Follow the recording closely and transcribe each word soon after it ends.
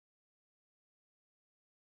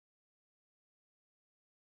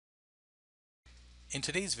In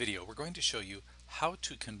today's video, we're going to show you how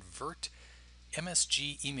to convert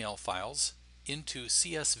MSG email files into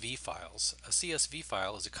CSV files. A CSV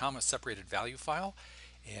file is a comma separated value file,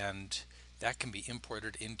 and that can be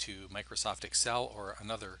imported into Microsoft Excel or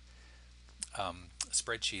another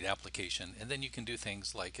spreadsheet application, and then you can do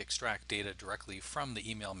things like extract data directly from the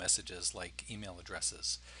email messages like email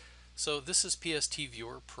addresses. So this is PST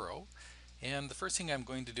Viewer Pro, and the first thing I'm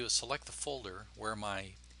going to do is select the folder where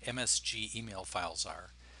my MSG email files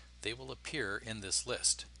are. They will appear in this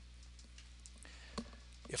list.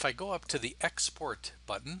 If I go up to the Export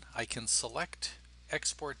button, I can select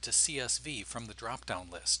Export to CSV from the drop-down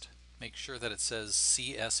list. Make sure that it says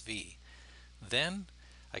CSV. Then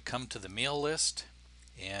I come to the mail list,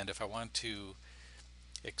 and if I want to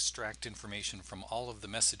extract information from all of the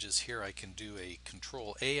messages here, I can do a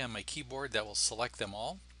Control A on my keyboard. That will select them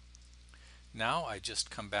all. Now I just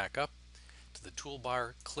come back up to the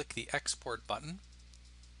toolbar, click the Export button,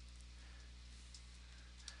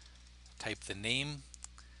 type the name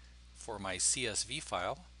for my CSV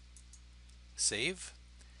file, save,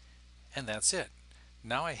 and that's it.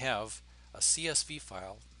 Now I have a CSV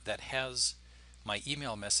file that has my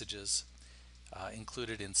email messages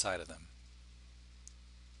included inside of them.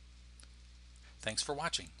 Thanks for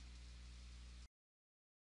watching.